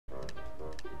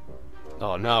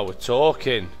Oh, now we're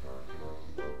talking.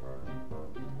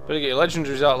 Better get your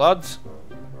legendaries out, lads.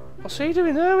 What's he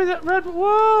doing there with that red? Whoa,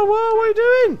 whoa, what are you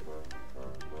doing?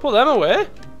 Put them away.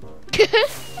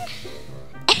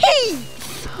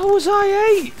 Eighth! How was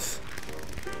I 8th?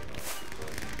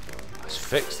 Let's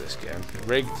fix this game.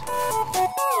 Rigged.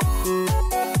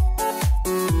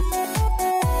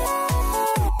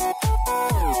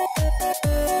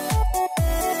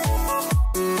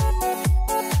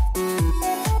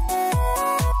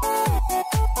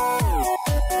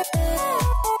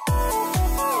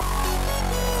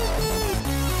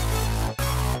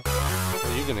 What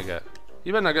are you gonna get?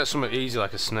 You better not get something easy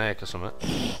like a snake or something.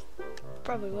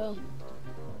 Probably will.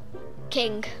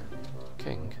 King.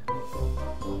 King.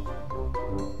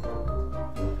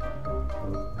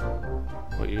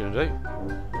 What are you gonna do?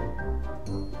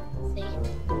 See.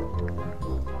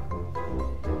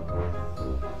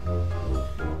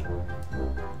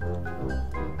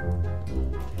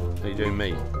 Are you doing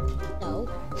me? No.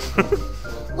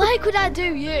 Why could I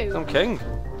do you? I'm king.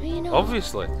 No, you're not.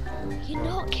 Obviously. You're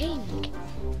not king.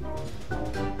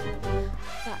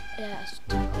 Yeah, that's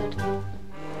too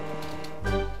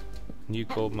good. You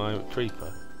called my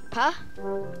creeper. Huh?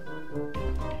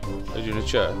 Are you in a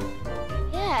chair?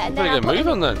 Yeah, and Better then get a move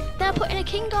on then. Then I'm putting a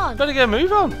king on. Better get a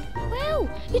move on. Well,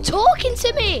 you're talking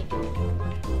to me.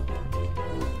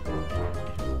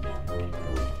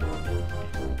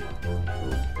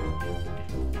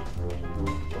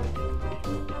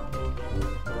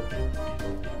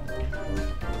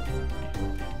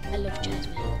 I love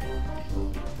Jasmine.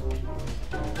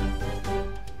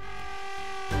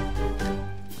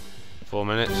 Four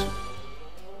minutes.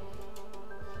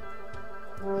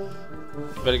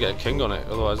 Better get a king on it,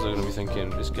 otherwise they're going to be thinking,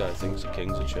 this guy thinks a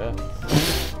king's a chair.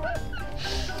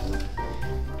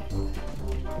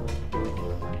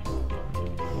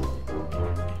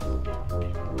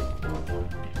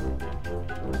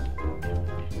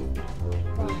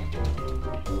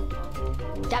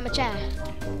 Damn a chair.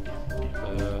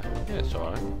 Yeah, it's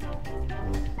alright.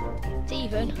 It's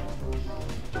even.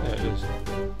 Yeah, it is.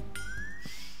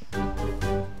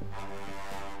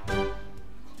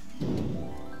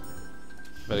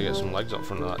 Better get some legs up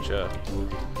front of that chair.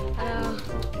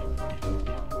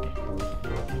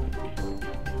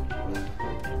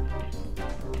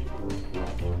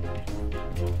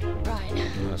 Right.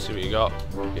 Let's see what you got.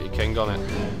 Get your king on it.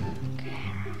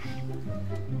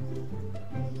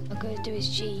 I'm going to do his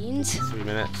jeans. 3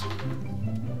 minutes.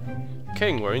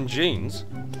 King wearing jeans?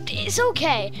 It's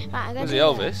okay. Right, I'm going Was to he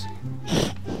Elvis?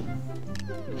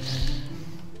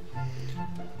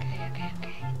 Okay.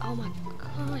 Oh my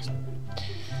gosh.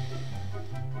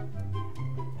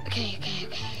 Okay.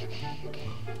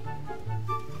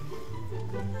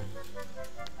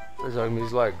 Is that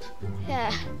his legs?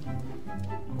 Yeah.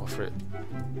 Go for it.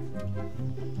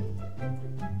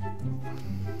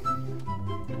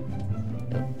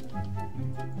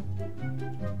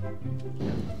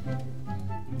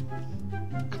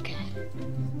 Okay.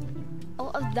 I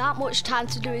don't have that much time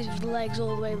to do his legs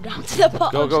all the way down to the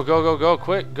bottom. Go,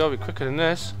 quick. Gotta be quicker than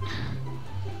this.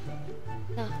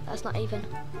 No, that's not even.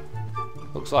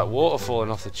 Looks like water falling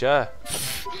off the chair.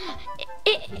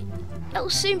 It'll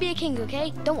soon be a king,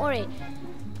 okay? Don't worry.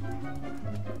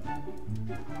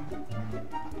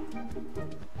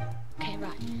 Okay,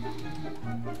 right.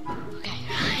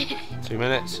 Okay. 2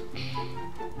 minutes.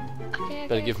 Okay.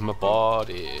 Better give him a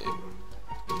body.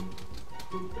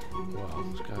 Wow,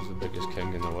 this guy's the biggest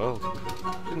king in the world.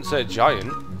 Didn't say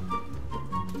giant.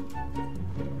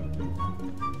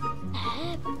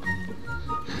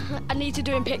 I need to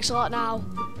do in pixel art now.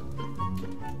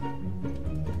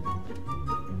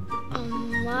 Oh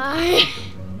my.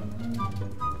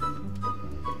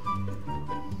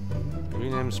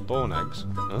 Rename spawn eggs.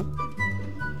 Huh?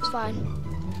 It's fine.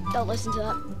 Don't listen to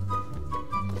that.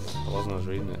 I was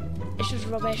reading it. It's just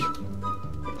rubbish.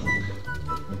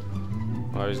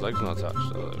 Oh, his leg's not attached,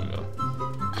 so there we go.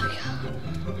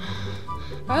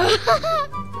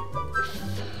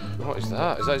 What is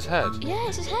that? Is that his head? Yeah,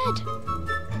 it's his head.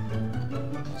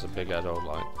 That's a big head, old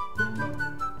like.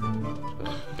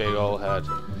 Big old head.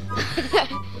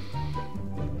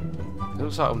 It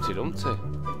looks like Humpty Dumpty.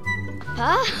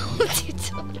 Huh? What you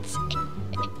talking?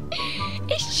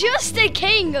 It's just a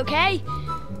king, okay?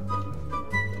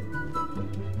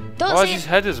 Don't Why is say his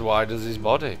head as wide as his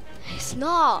body? it's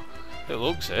not. It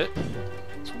looks it.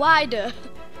 It's wider.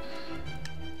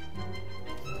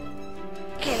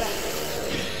 Okay,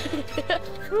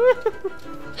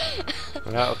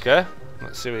 Right, okay.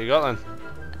 Let's see what you got then.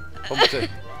 Humpty.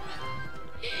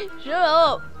 shut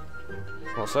up.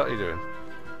 What's that you doing?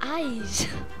 Eyes.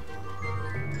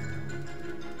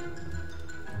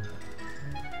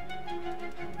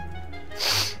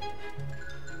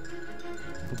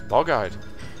 bog-eyed.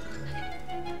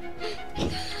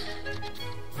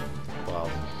 Wow.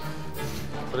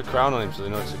 Put a crown on him so they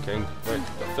know it's a king. Wait,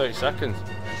 got 30 seconds.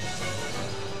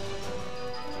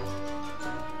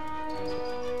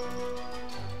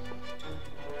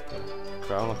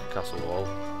 Crown like a castle wall.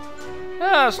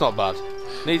 Yeah, that's not bad.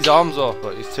 Needs arms though,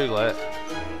 but he's too late.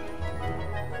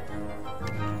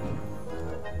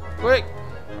 Quick!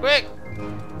 Quick!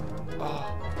 Oh.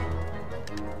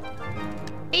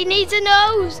 He needs a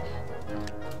nose.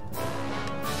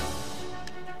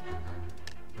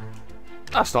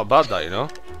 That's not bad, that, you know.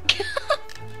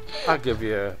 I'd give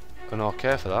you an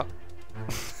okay for that.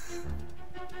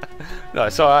 No,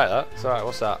 it's alright, that. It's alright,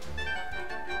 what's that?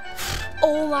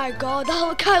 Oh my god,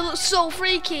 that guy looks so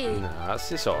freaky. Nah,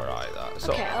 it's alright, that. It's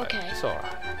Okay, alright. okay. It's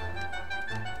alright.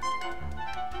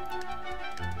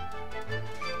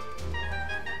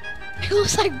 He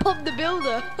looks like Bob the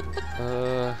Builder.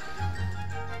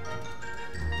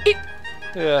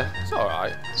 Yeah, it's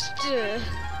alright.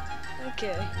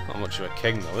 Okay. Not much of a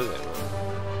king, though, is it?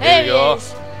 But There here we go. he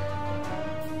is.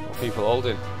 What people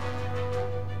holding?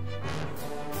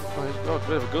 Oh, he's got a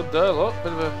bit of a good there, look.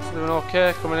 Bit of an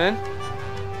okay coming in.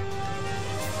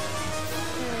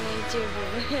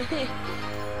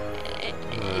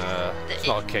 It's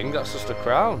not a king, that's just a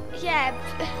crown. Yeah.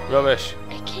 Rubbish.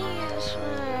 A king is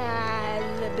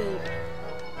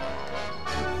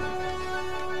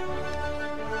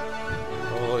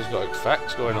Oh, he's got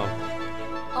effects going on.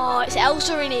 Oh, it's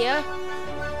Elsa in here.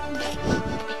 What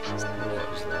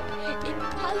is that? It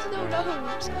has no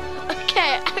nose.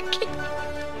 Okay,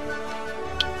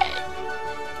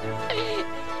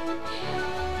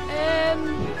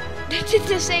 they did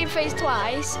the same face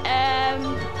twice. Nah,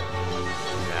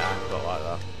 not like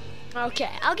that. Okay,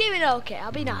 I'll give it okay.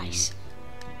 I'll be nice.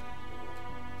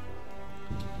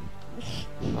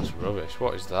 That's rubbish.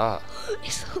 What is that?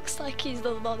 It looks like he's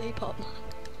the lollipop man.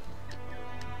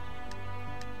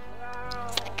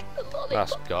 It's like the lollipop.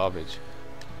 That's garbage.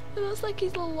 It looks like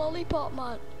he's the lollipop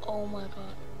man. Oh my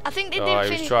god. I think they Oh, didn't he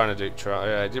was finish. trying to do.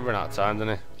 Yeah, he did run out of time,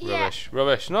 didn't he? Yeah. Rubbish.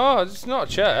 Rubbish. No, it's not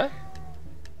a chair.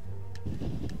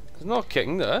 There's no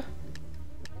king there.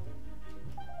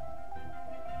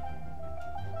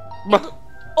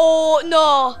 Oh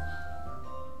no!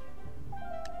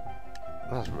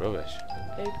 That's rubbish.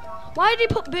 Why did he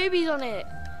put boobies on it?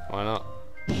 Why not?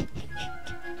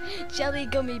 Jelly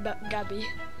gummy gabby.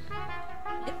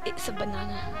 It's a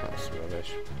banana. That's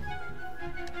rubbish.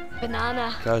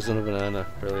 Banana. Guy's done a banana.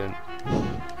 Brilliant.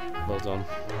 Well done.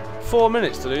 4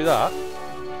 minutes to do that?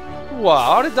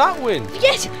 Wow, how did that win?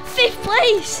 Yes, 5th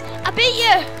place. I beat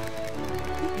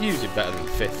you. You did better than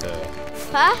 5th there.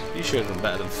 Huh? You should have done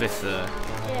better than 5th there.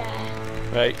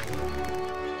 Yeah. Right.